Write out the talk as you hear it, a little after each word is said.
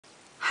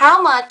How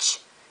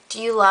much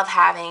do you love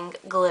having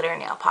glitter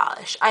nail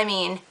polish? I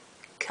mean,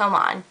 come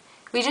on.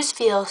 We just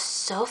feel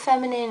so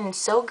feminine and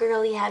so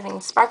girly having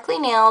sparkly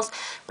nails,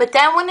 but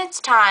then when it's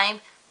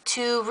time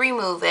to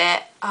remove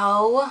it,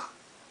 oh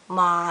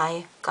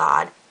my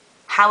god,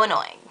 how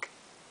annoying.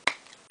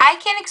 I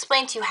can't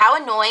explain to you how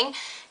annoying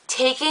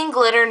taking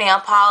glitter nail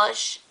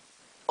polish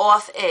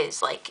off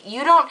is. Like,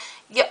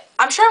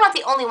 I'm sure I'm not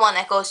the only one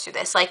that goes through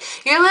this. Like,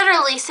 you're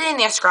literally sitting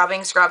there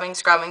scrubbing.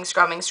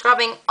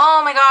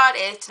 Oh my god,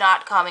 it's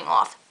not coming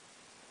off.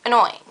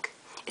 Annoying.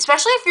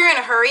 Especially if you're in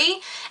a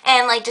hurry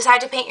and like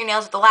decide to paint your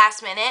nails at the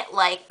last minute,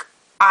 like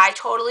I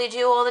totally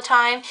do all the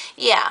time.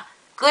 Yeah,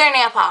 glitter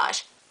nail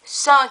polish,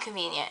 so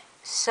inconvenient,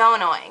 so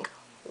annoying.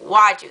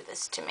 Why do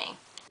this to me?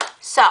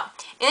 So,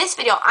 in this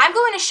video, I'm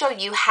going to show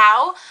you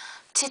how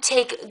to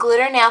take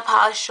glitter nail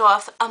polish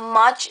off a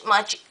much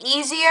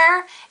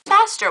easier,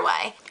 faster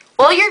way.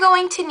 All you're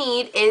going to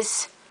need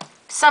is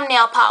some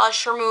nail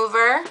polish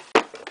remover,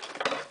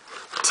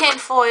 tin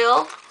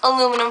foil,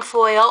 aluminum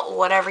foil,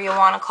 whatever you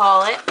want to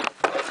call it,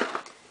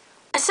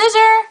 a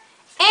scissor,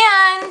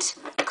 and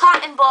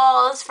cotton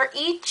balls for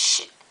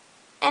each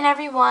and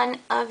every one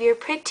of your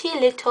pretty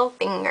little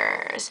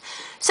fingers.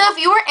 So if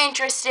you are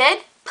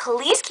interested,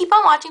 please keep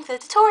on watching for the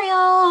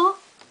tutorial.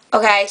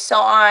 Okay, so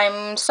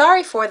I'm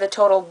sorry for the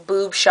total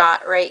boob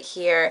shot right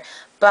here,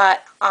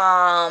 but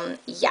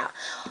yeah.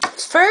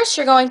 First,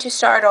 you're going to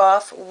start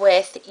off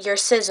with your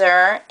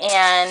scissor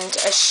and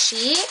a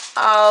sheet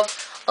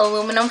of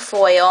aluminum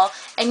foil,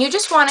 and you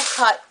just want to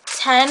cut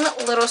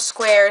 10 little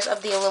squares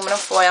of the aluminum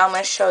foil. I'm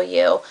going to show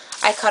you.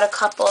 I cut a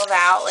couple of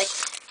out. Like,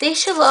 they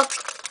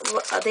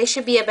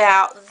should be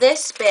about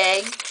this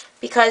big,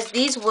 because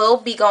these will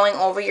be going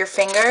over your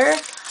finger.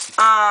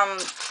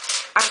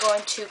 I'm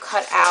going to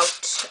cut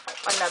out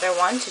another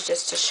one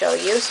just to show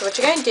you. So what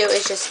you're going to do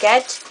is just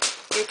get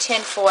your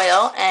tin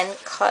foil and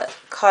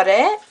cut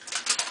it.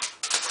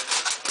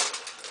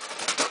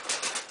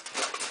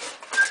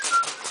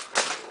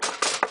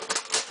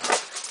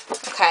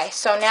 Okay,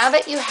 so now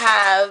that you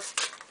have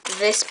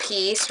this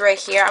piece right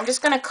here, I'm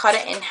just going to cut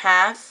it in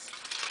half.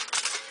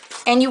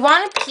 And you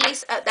want a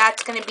piece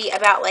that's going to be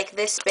about like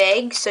this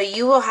big, so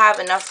you will have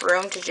enough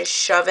room to just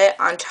shove it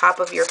on top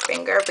of your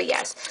finger. But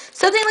yes,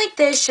 something like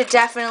this should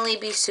definitely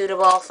be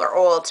suitable for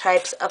all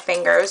types of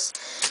fingers.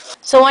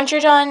 So once you're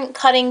done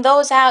cutting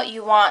those out,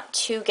 you want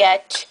to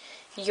get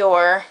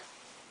your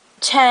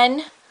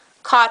 10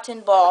 cotton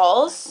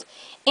balls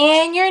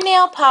and your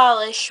nail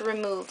polish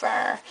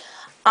remover.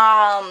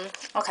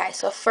 Okay,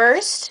 so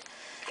first,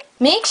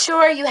 make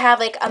sure you have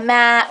like a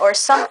mat or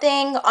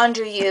something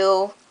under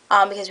you,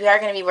 because we are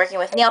going to be working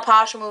with nail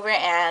polish remover,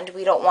 and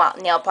we don't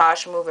want nail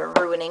polish remover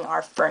ruining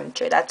our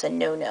furniture. That's a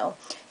no-no.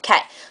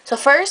 Okay, so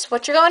first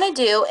what you're going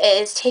to do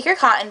is take your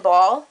cotton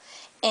ball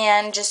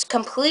and just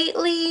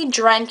completely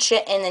drench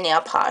it in the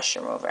nail polish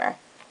remover.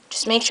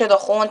 Just make sure the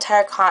whole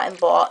entire cotton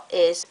ball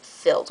is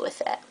filled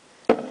with it.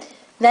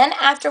 Then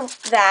after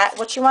that,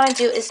 what you want to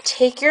do is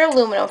take your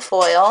aluminum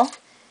foil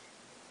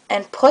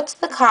and put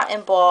the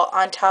cotton ball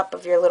on top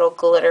of your little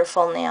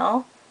glitterful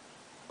nail,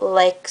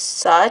 like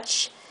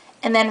such.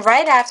 And then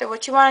right after,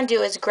 what you want to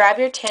do is grab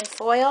your tin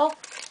foil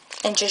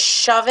and just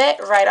shove it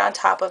right on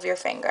top of your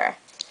finger.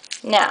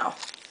 Now,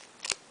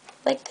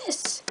 like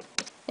this.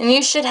 And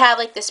you should have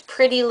like this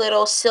pretty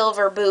little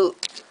silver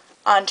boot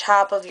on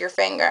top of your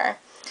finger.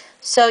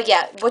 So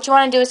yeah, what you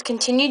want to do is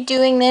continue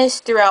doing this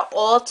throughout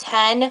all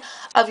 10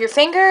 of your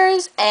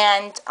fingers,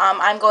 and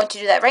I'm going to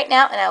do that right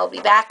now, and I will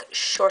be back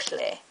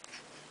shortly.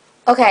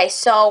 Okay,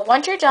 so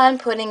once you're done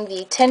putting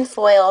the tin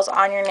foils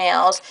on your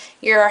nails,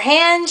 your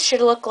hands should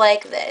look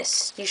like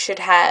this. You should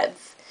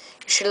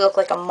look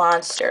like a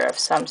monster of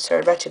some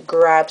sort about to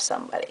grab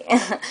somebody.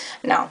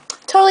 No,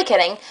 totally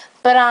kidding.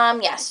 But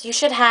yes, you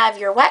should have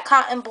your wet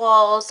cotton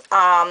balls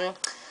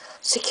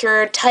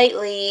secured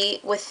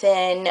tightly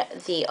within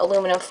the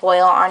aluminum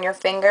foil on your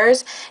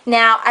fingers.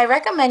 Now, I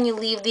recommend you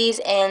leave these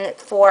in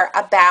for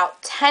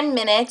about 10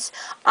 minutes,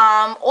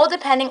 all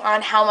depending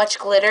on how much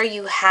glitter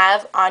you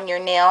have on your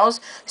nails.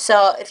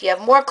 So if you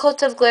have more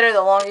coats of glitter,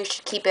 the longer you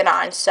should keep it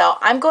on. So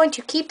I'm going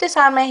to keep this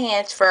on my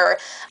hands for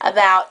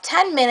about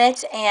 10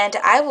 minutes, and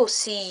I will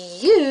see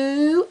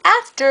you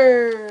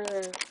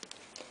after.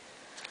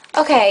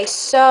 Okay,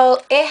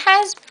 so it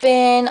has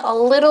been a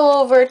little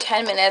over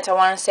 10 minutes. I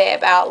want to say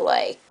about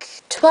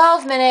like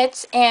 12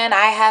 minutes, and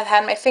I have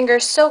had my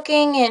fingers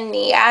soaking in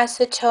the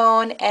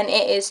acetone, and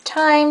it is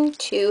time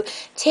to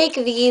take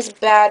these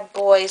bad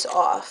boys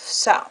off.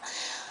 So,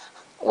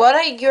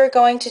 what you're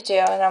going to do,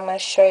 and I'm going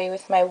to show you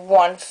with my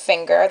one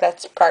finger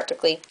that's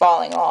practically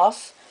falling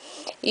off,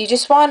 you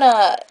just want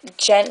to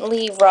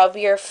gently rub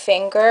your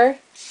finger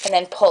and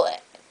then pull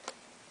it.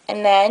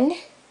 And then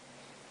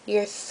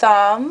your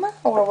thumb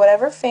or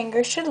whatever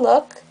finger should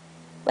look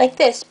like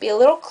this. Be a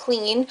little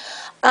clean.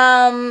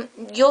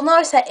 You'll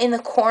notice that in the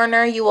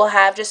corner you will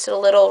have just a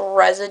little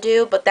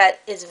residue, but that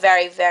is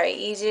very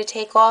easy to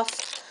take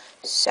off.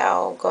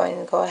 So I'm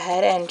going to go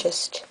ahead and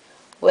just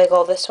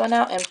wiggle this one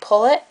out and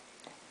pull it.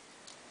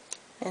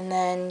 And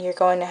then you're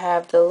going to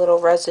have the little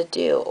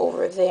residue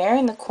over there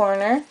in the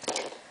corner.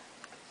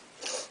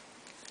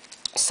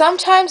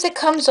 Sometimes it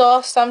comes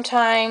off,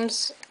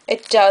 sometimes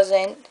it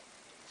doesn't,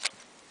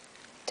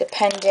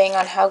 depending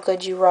on how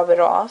good you rub it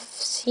off.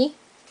 See?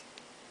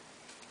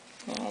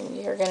 And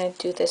you're going to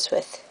do this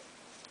with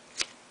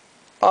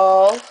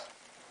all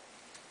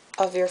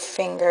of your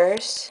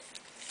fingers.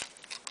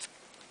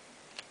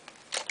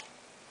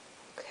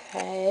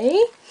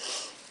 Okay.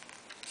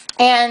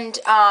 And,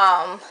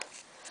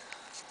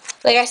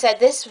 like I said,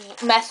 this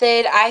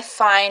method, I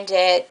find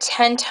it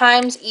 10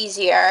 times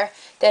easier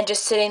than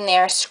just sitting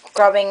there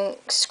scrubbing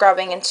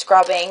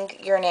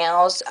your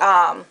nails.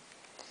 I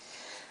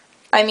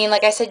mean,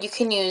 like I said, you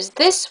can use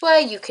this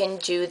way, you can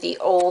do the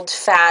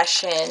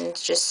old-fashioned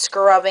just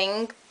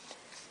scrubbing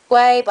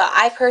way, but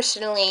I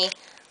personally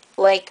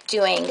like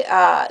doing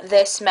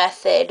this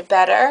method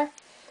better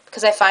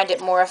because I find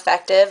it more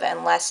effective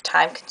and less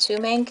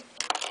time-consuming.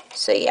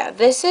 So yeah,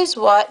 this is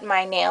what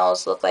my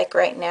nails look like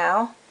right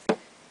now.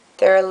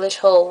 They're a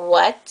little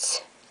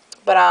wet,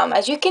 but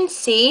as you can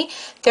see,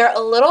 they're a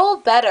little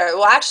better.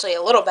 Well, actually,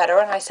 a little better.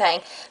 What am I saying?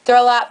 They're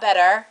a lot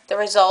better, the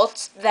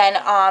results, than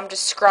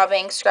just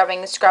scrubbing.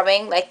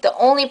 Like, the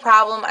only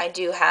problem I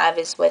do have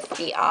is with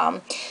the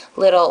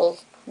little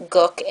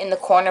gook in the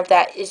corner.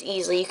 That is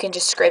easily, you can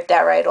just scrape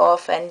that right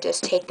off and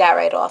just take that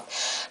right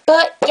off.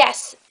 But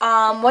yes,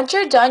 once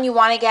you're done, you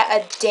want to get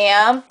a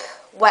damp,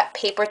 wet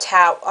paper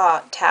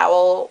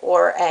towel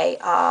or a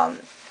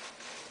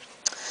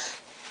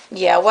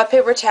wet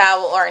paper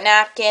towel or a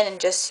napkin, and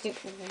just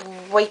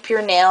wipe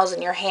your nails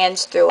and your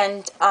hands through.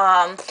 And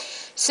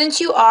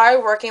since you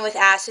are working with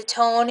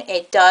acetone,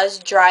 it does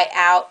dry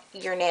out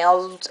your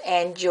nails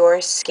and your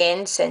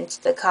skin, since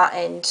the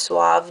cotton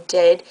swab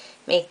did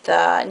make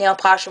the nail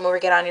polish remover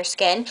get on your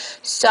skin.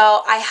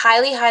 So I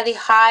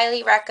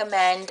highly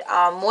recommend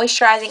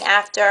moisturizing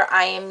after.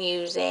 I am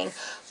using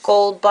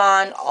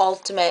GoldBond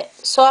Ultimate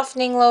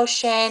Softening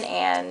Lotion,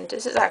 and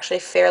this is actually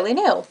fairly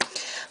new.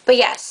 But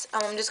yes,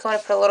 I'm just going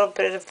to put a little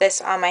bit of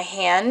this on my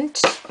hand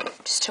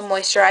just to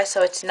moisturize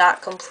so it's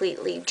not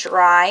completely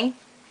dry.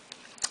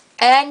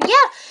 And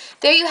yeah,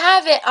 there you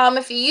have it.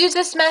 If you use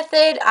this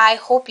method, I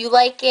hope you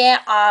like it.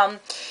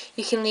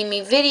 You can leave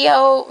me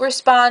video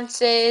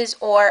responses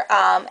or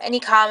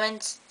any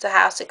comments to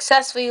how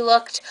successful you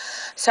looked.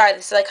 Sorry,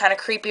 this is like kind of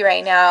creepy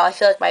right now. I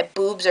feel like my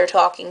boobs are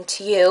talking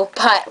to you.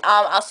 But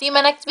I'll see you in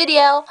my next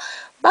video.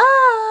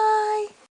 Bye!